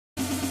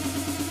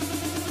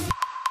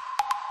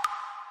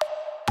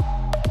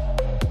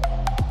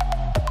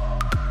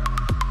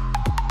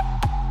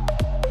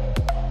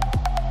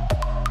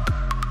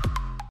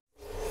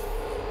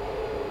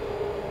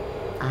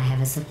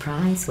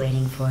surprise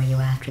waiting for you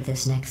after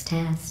this next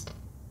test.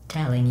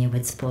 Telling you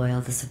would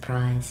spoil the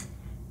surprise,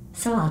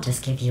 so I'll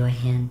just give you a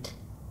hint.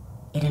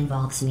 It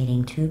involves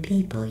meeting two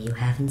people you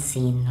haven't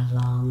seen in a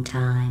long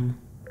time.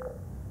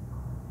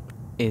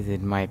 Is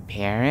it my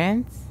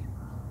parents?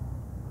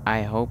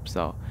 I hope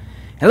so.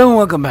 Hello and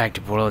welcome back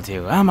to Portal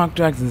 2. I'm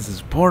Octax and this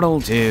is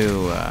Portal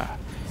 2.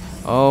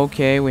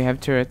 Okay, we have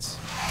turrets.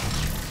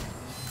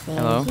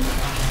 Hello.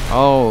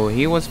 Oh,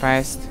 he was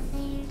fast.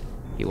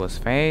 He was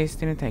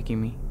fast in attacking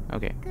me.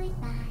 Okay.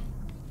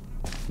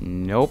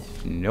 Nope,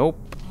 nope.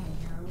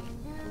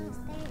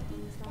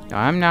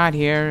 I'm not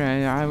here.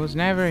 I was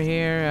never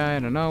here. I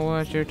don't know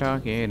what you're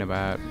talking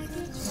about.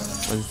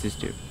 What does this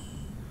do?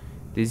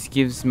 This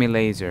gives me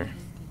laser.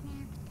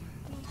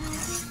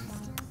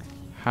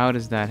 How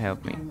does that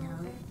help me?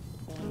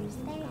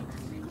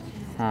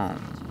 I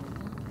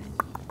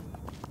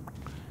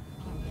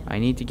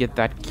need to get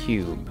that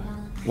cube.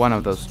 One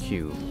of those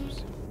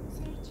cubes.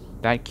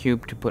 That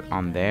cube to put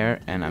on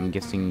there, and I'm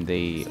guessing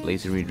the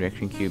laser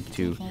redirection cube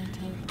to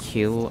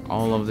kill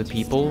all of the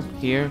people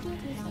here.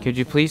 Could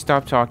you please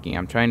stop talking?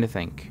 I'm trying to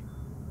think.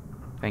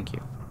 Thank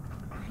you.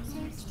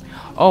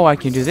 Oh, I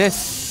can do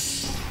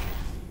this.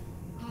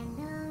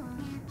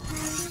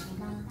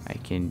 I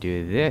can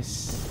do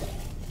this.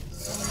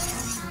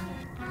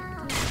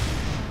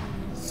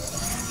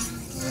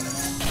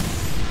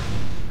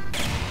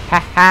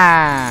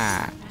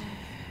 Haha!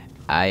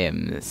 I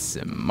am the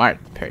smart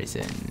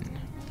person.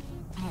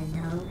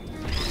 Hello.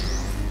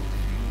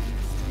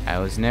 I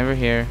was never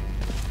here.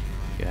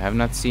 You have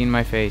not seen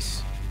my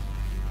face.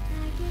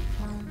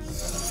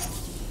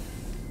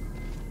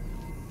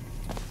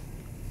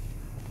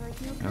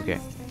 Okay.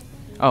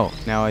 Oh,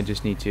 now I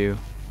just need to...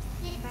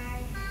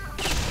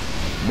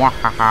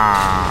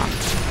 Mwahaha!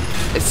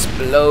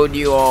 Explode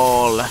you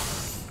all!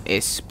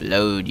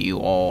 Explode you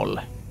all!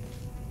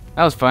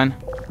 That was fun.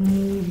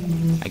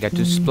 I got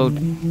to explode.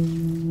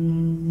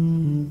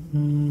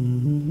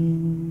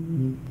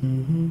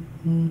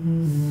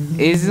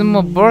 Is it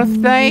my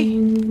birthday?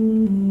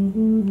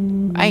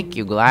 Thank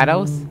you,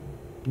 GLaDOS.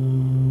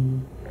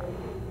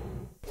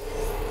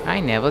 I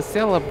never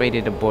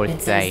celebrated a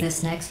birthday. It says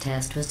this next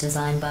test was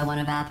designed by one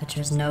of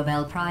Aperture's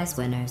Nobel Prize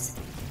winners.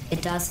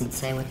 It doesn't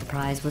say what the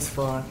prize was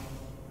for.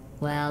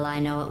 Well, I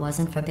know it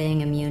wasn't for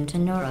being immune to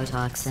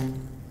neurotoxin.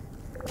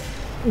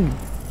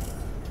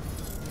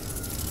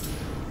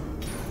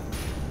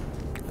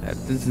 That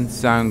doesn't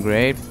sound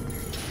great.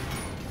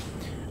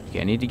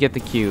 Okay, I need to get the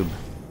cube.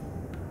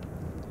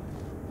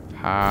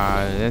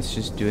 Let's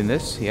just do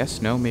this.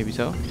 Yes, no, maybe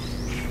so.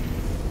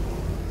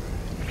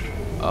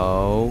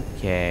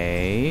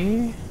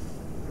 Okay.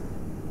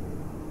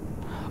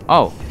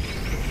 Oh.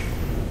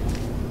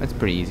 That's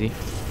pretty easy.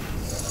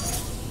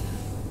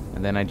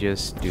 And then I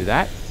just do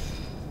that.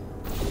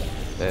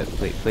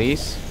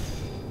 Please.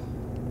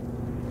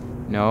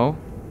 No.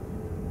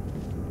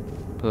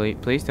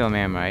 Please tell me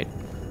I'm right.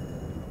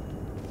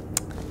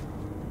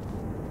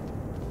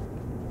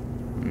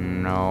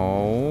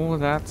 No,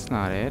 that's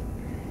not it.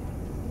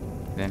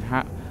 Then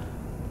how?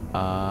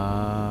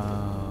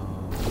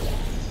 Oh,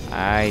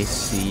 I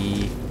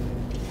see.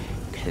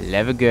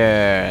 Clever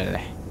girl.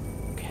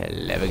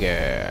 Clever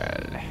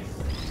girl.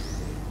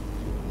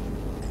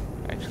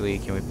 Actually,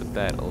 can we put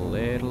that a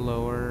little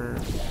lower?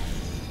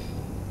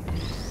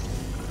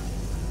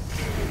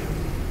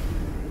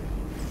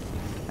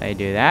 I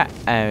do that.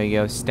 And we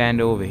go stand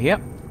over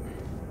here.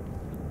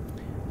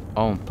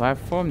 On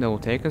platform that will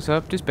take us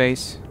up to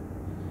space.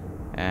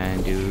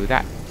 And do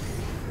that.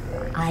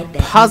 I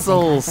bet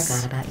Puzzles. you think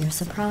I forgot about your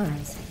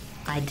surprise.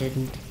 I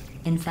didn't.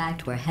 In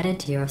fact, we're headed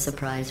to your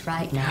surprise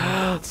right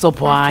now.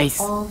 Surprise!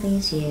 After all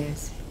these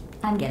years,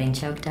 I'm getting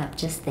choked up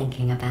just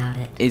thinking about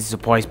it. It's a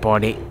surprise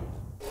party.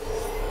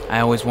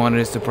 I always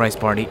wanted a surprise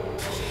party.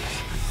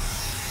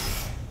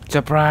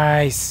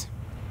 Surprise!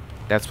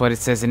 That's what it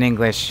says in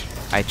English.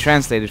 I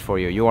translated for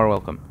you. You are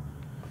welcome.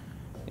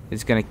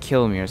 It's gonna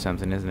kill me or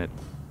something, isn't it?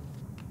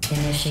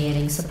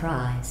 Initiating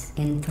surprise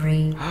in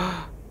 3,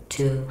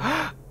 2,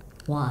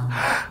 1.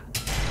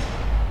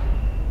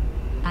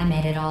 I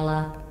made it all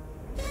up.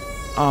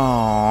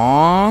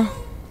 Aww.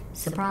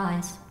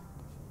 Surprise.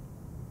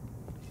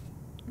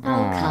 Oh,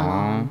 come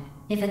on.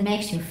 If it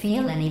makes you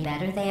feel any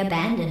better, they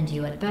abandoned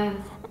you at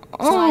birth.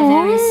 So I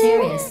very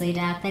seriously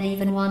doubt they'd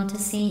even want to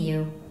see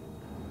you.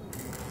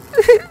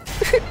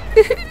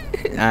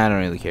 I don't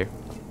really care.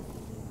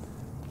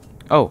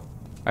 Oh,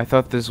 I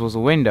thought this was a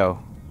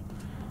window.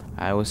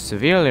 I was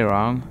severely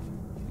wrong.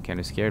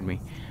 Kinda scared me.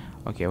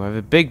 Okay, we have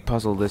a big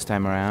puzzle this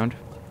time around.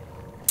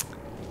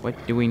 What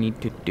do we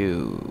need to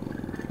do?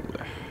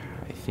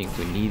 I think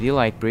we need the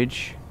light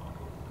bridge.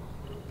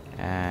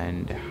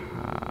 And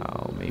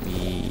how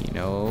maybe,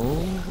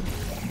 no,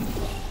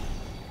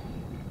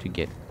 to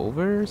get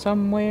over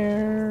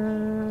somewhere?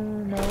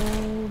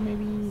 No,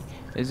 maybe.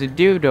 There's a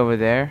dude over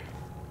there.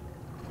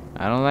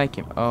 I don't like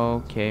him.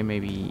 Okay,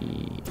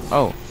 maybe.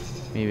 Oh,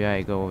 maybe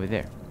I go over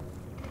there.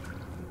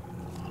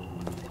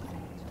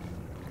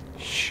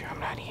 Shh, I'm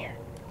not here.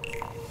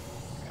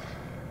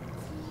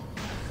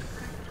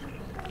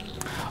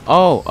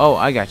 Oh,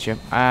 I got you.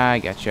 I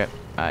got you.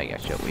 I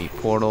got you. We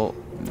portal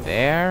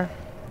there,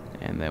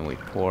 and then we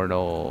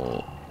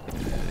portal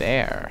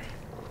there.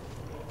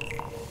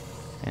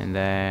 And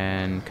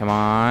then, come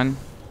on.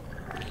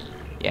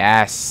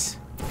 Yes.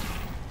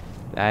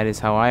 That is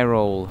how I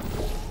roll,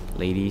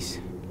 ladies.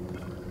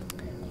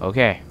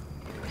 Okay.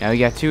 Now we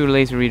got 2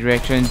 laser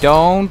redirection.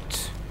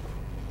 Don't.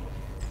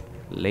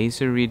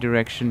 Laser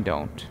redirection,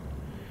 don't.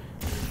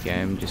 Okay,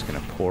 I'm just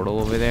gonna portal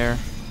over there.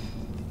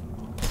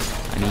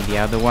 I need the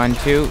other one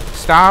too.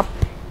 Stop!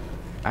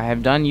 I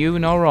have done you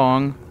no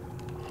wrong.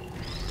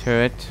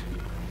 Turret.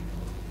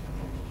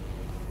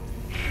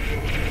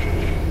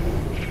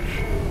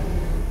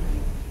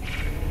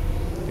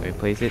 Can we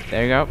place it?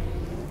 There you go.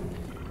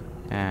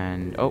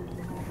 And oh,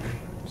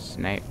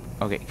 snipe.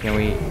 Okay, can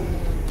we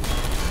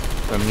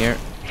from here?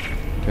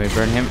 Can we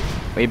burn him?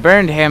 We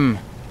burned him.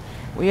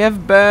 We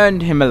have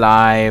burned him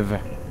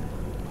alive.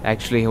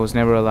 Actually, he was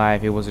never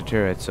alive. He was a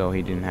turret, so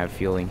he didn't have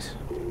feelings.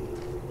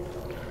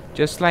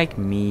 Just like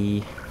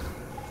me.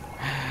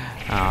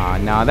 Ah,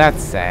 oh, no,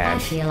 that's sad. I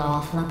feel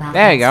awful about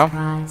there you go.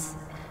 Surprise.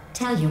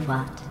 Tell you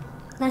what,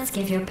 let's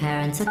give your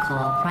parents a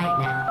call right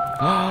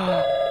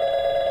now.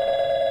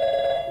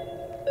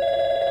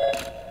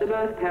 The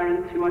birth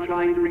parents you are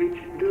trying to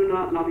reach do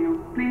not love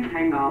you. Please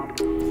hang up.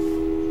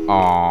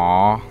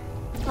 Aww.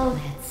 Oh,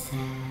 that's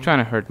sad. Trying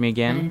to hurt me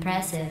again.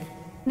 Impressive.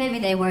 Maybe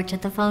they worked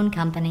at the phone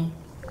company.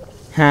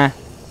 Huh.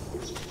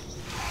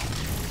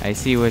 I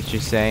see what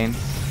you're saying.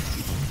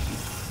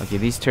 Okay,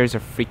 these turrets are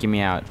freaking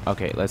me out.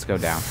 Okay, let's go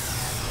down.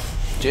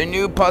 To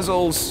new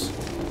puzzles.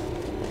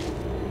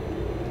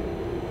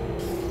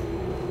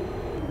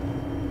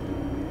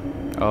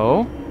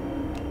 Oh?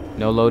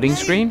 No loading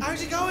screen?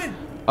 How's it going?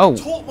 Oh.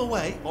 Taught my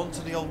way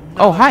onto the old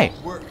Hi.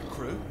 work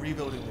crew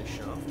rebuilding this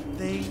shaft.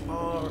 They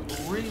are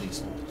really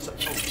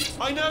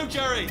I know,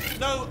 Jerry.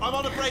 No, I'm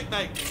on a break,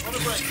 mate. On a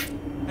break.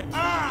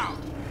 Ow!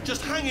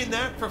 Just hang in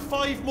there for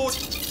 5 more.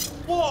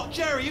 What,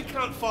 Jerry? You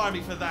can't fire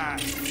me for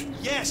that.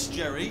 Yes,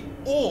 Jerry.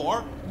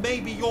 Or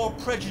maybe your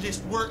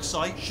prejudiced work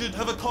site should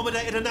have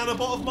accommodated a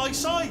nanobot of my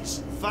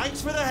size.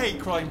 Thanks for the hate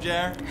crime,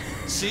 Jer.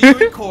 See you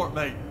in court,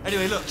 mate.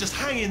 Anyway, look, just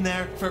hang in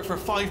there for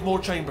 5 more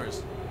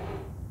chambers.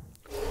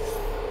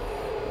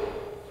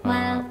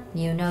 Well,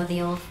 you know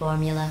the old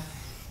formula.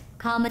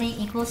 Comedy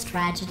equals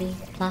tragedy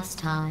plus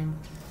time.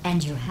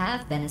 And you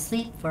have been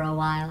asleep for a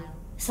while.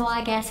 So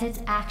I guess it's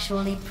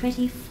actually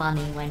pretty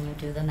funny when you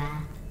do the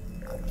math.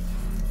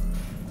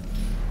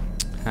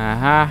 Ha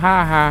ha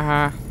ha ha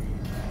ha.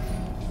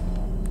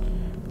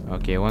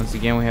 Okay, once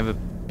again we have a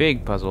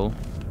big puzzle.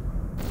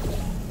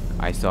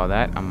 I saw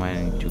that. I'm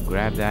going to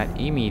grab that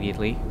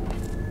immediately.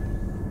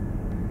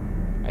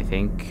 I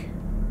think.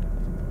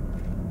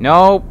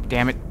 No!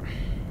 Damn it.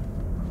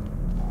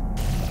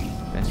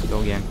 Let's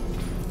go again.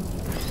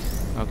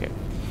 Okay.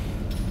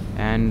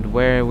 And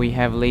where we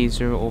have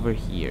laser over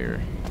here.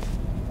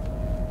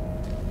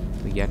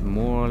 We got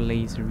more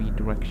laser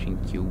redirection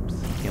cubes.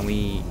 Can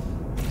we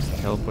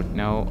teleport?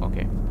 No?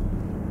 Okay.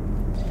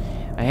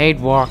 I hate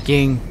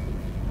walking.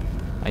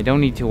 I don't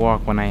need to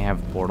walk when I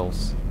have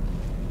portals.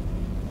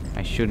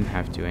 I shouldn't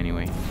have to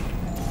anyway.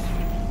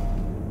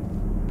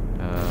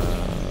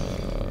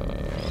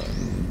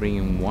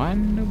 Bringing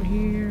one over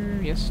here.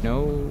 Yes,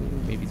 no,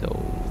 maybe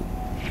so.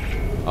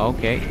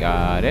 Okay,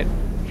 got it.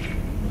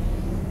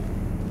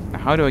 Now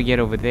how do I get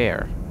over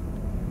there?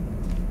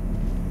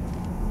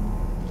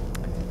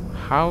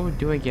 How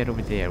do I get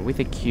over there? With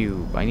a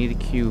cube. I need a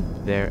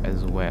cube there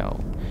as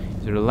well.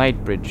 Is there a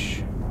light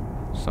bridge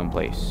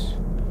someplace?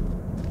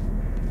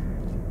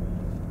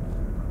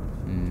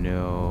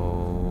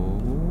 No.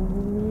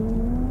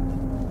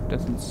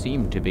 Doesn't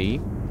seem to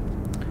be.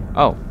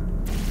 Oh.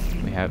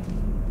 We have...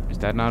 Is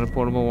that not a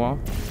portable wall?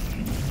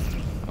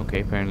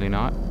 Okay, apparently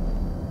not.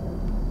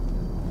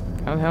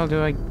 How the hell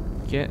do I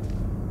get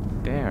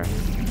there?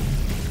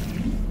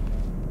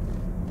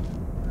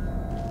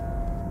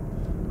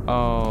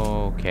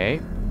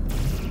 Okay.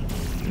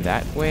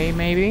 That way,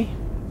 maybe?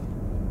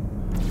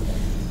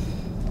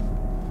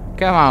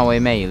 Come on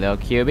with me, little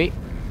cubie.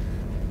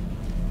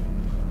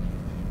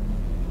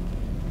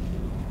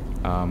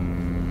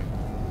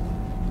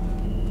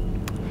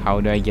 How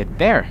do I get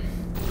there?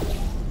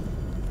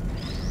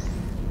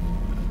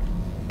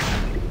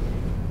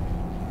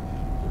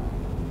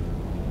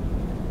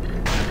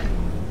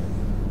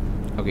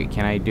 Okay,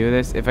 can I do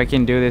this? If I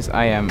can do this,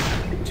 I am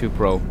too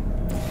pro.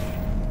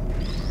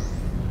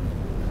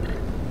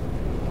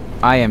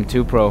 I am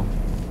too pro.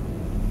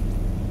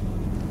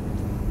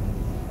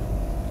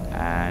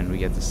 And we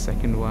get the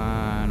second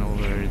one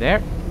over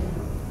there.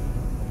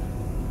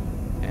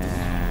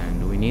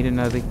 And we need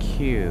another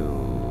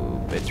cube.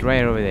 It's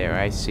right over there.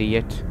 I see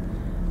it.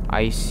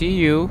 I see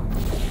you.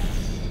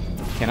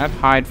 Cannot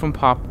hide from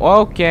pop.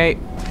 Okay.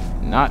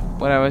 Not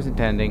what I was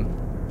intending.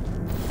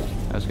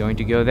 I was going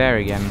to go there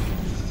again.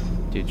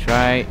 To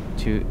try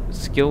to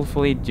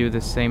skillfully do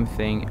the same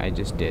thing I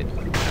just did.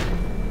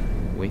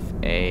 With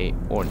a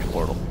orange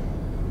portal.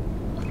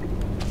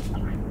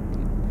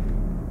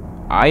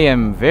 I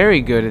am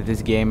very good at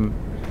this game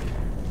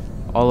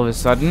all of a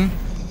sudden,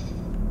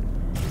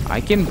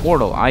 I can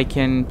portal. I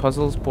can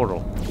puzzles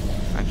portal.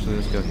 Actually,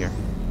 let's go here.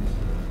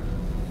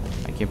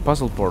 I can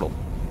puzzle portal.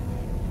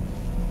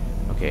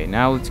 Okay,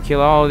 now let's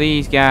kill all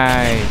these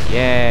guys.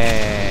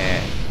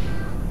 Yeah!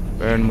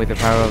 Burn with the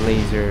power of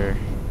laser.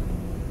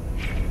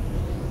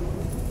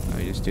 Let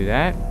me just do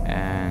that,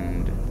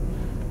 and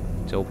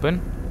it's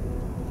open.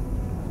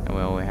 And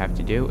all we have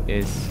to do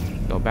is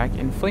go back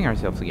and fling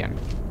ourselves again.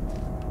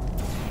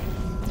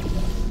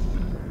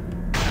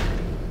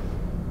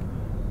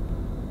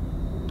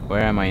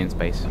 Where am I in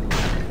space?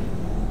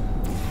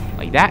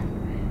 Like that.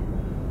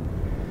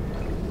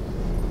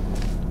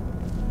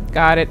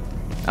 Got it.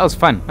 That was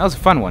fun. That was a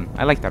fun one.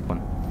 I like that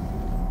one.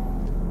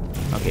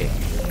 Okay,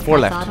 4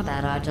 left. I thought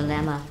about our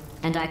dilemma,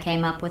 and I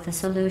came up with a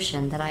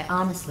solution that I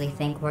honestly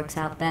think works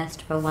out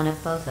best for one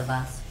of both of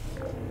us.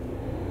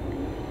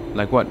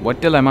 Like what?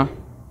 What dilemma?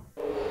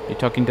 You're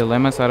talking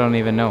dilemmas? I don't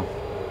even know.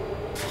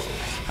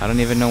 I don't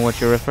even know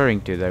what you're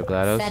referring to there,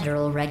 GLaDOS.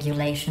 Federal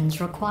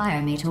regulations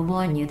require me to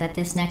warn you that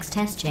this next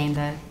test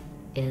chamber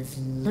is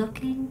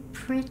looking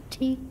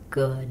pretty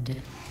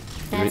good.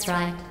 That's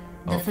right.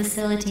 The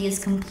facility is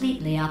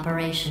completely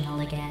operational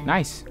again.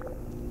 Nice.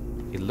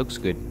 It looks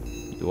good.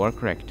 You are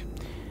correct.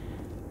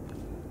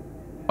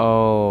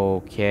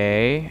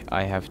 Okay.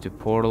 I have to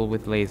portal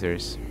with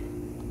lasers.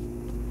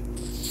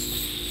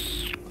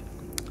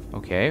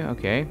 Okay,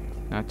 okay.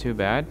 Not too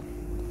bad.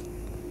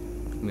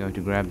 I'm going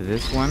to grab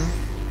this one.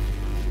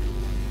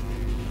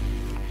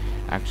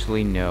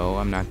 Actually, no.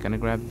 I'm not going to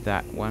grab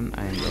that one.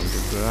 I'm going to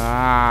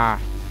grab...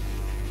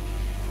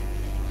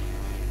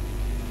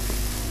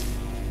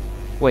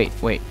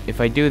 Wait. If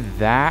I do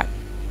that...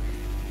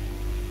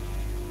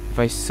 If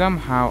I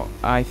somehow...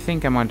 I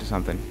think I'm onto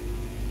something.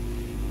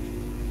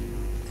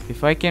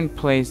 If I can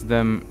place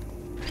them...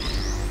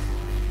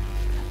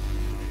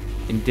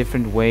 in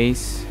different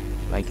ways,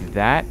 like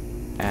that,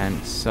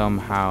 and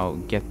somehow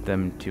get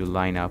them to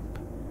line up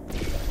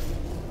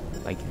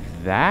like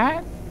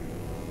that?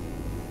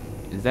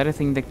 Is that a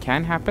thing that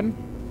can happen?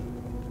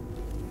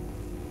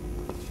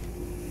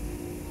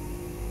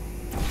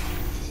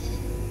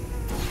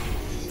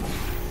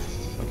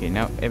 Okay,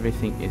 now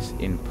everything is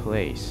in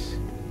place.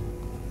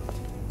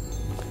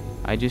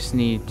 I just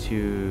need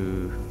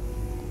to...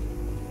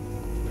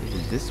 Is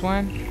it this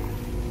one?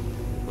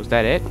 Was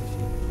that it?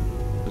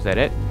 Was that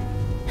it?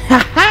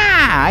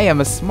 Haha! I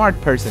am a smart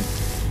person.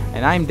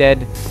 And I'm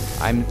dead.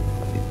 I'm...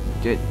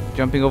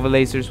 jumping over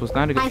lasers was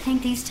not a good... I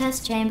think these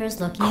test chambers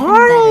look even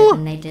better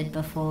than they did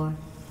before.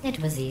 It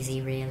was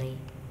easy, really.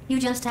 You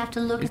just have to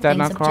look at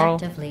things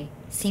objectively,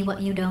 see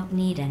what you don't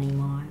need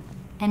anymore,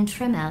 and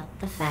trim out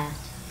the fat.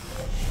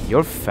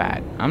 You're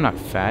fat. I'm not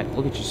fat.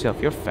 Look at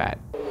yourself. You're fat.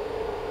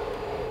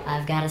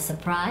 I've got a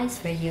surprise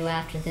for you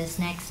after this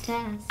next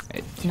test.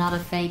 It's not a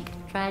fake,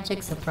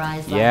 tragic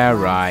surprise like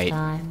last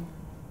time.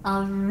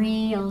 A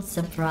real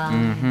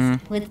surprise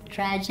with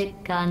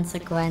tragic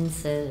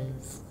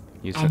consequences.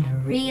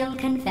 And real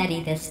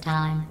confetti this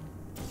time.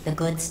 The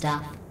good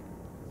stuff.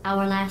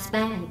 Our last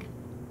bag.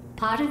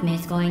 Part of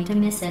me's going to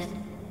miss it.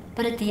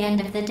 But at the end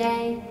of the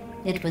day,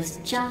 it was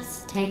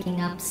just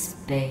taking up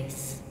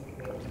space.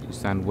 You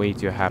sound way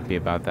too happy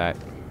about that.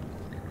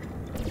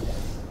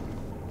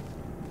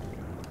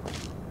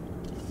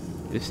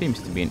 This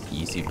seems to be an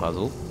easy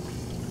puzzle.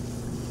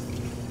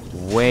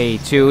 Way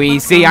too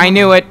easy, I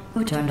knew it!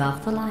 Who turned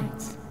off the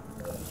lights?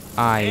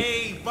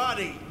 Hey,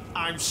 buddy!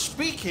 I'm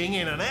speaking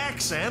in an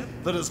accent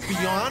that is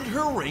beyond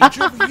her range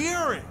of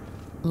hearing.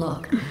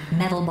 Look,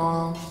 Metal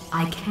Ball,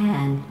 I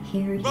can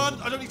hear you.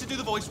 Run! I don't need to do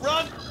the voice.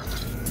 Run!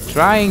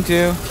 Trying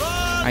to.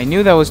 Run! I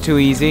knew that was too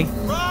easy.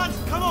 Run!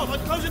 Come on, I'm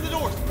closing the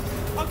door.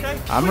 Okay.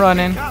 I'm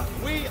running.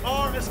 We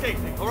are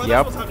escaping. Alright,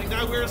 yep. That's what's happening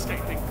now. We're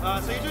escaping.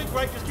 So you're doing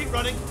great. Just keep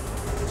running.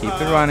 Keep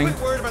it running.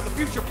 Quick word about the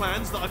future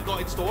plans that I've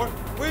got in store.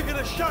 We're going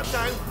to shut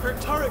down her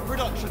turret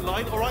production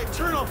line, alright?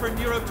 Turn off her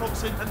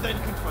neurotoxin and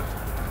then confront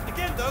her.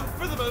 Again, though,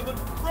 for the moment,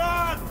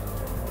 run!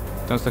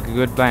 Sounds like a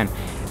good plan.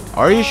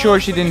 Are you sure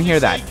she didn't hear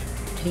that?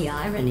 The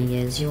irony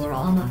is you were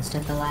almost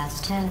at the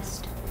last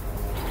test.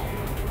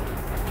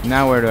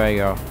 Now where do I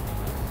go?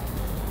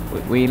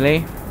 With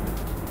Wheelie?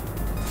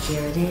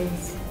 Here it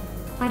is.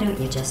 Why don't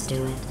you just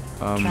do it?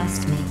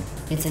 Trust me,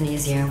 it's an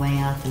easier way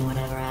out than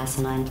whatever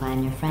asinine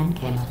plan your friend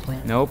came up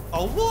with. Nope.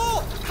 Oh,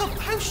 what?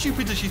 How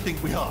stupid does she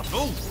think we are?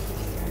 Oh!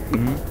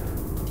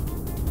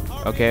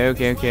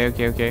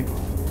 Okay.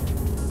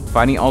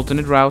 Finding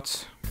alternate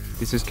routes.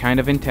 This is kind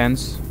of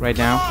intense right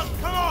now.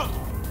 Come on!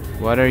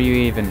 What are you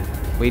even?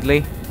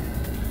 Wheatley?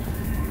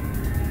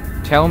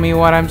 Tell me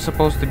what I'm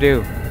supposed to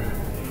do.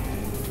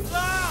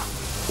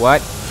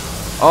 What?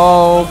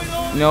 Oh,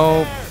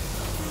 no.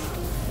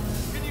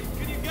 Can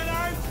you get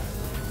out?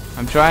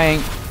 I'm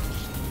trying.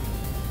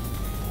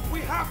 We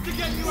have to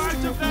get you out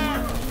of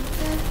there!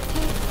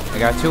 I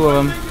got 2 of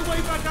them. Make your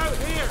way back out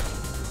here!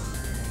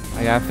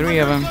 I got 3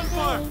 of them.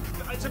 Gunfire.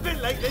 It's a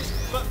bit late, this,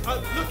 but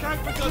look out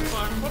for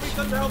gunfire. Probably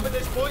doesn't help at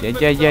this point.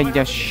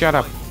 Yeah, shut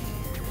up.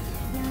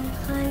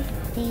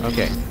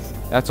 Okay,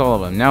 that's all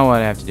of them. Now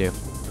what I have to do?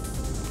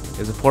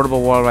 There's a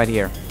portable wall right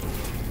here.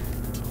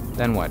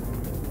 Then what?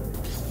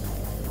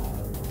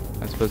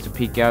 I'm supposed to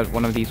peek out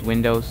one of these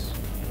windows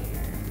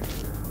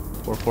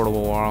for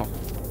affordable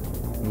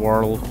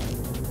world.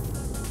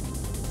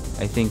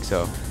 I think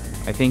so.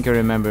 I think I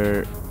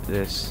remember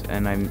this,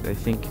 and I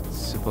think it's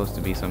supposed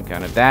to be some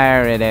kind of.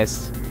 There it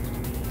is.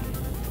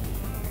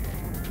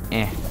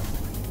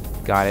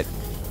 Got it.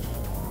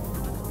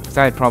 Cause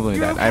I had a problem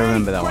with that. I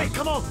remember that one.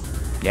 Come on.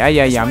 Yeah.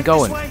 I'm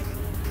going.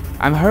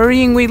 I'm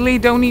hurrying, Wheatley.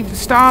 Don't need to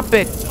stop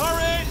it. Hurry!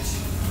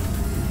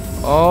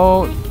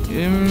 Oh,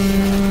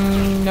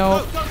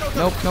 nope.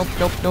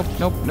 Go.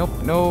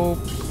 Nope.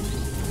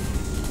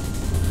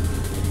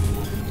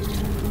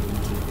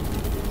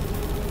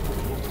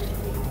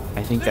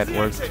 I think that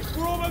worked.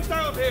 We're almost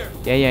out of here.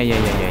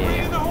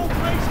 Yeah. The whole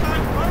place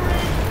now.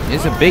 Hurry!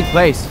 It's a big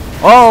place.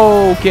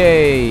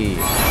 Okay.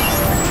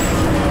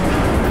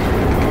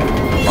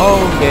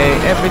 Okay,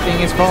 everything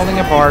is falling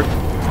apart.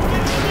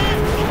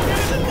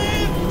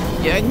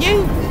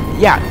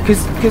 Yeah,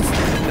 cause the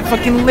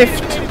fucking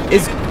lift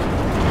is.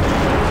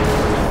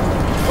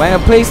 When a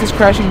place is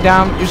crashing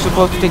down, you're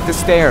supposed to take the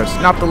stairs,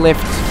 not the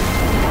lift.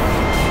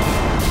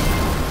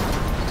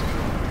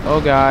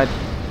 Oh god.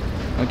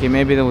 Okay,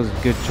 maybe that was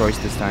a good choice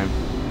this time.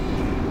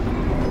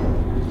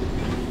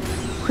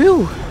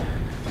 Whew.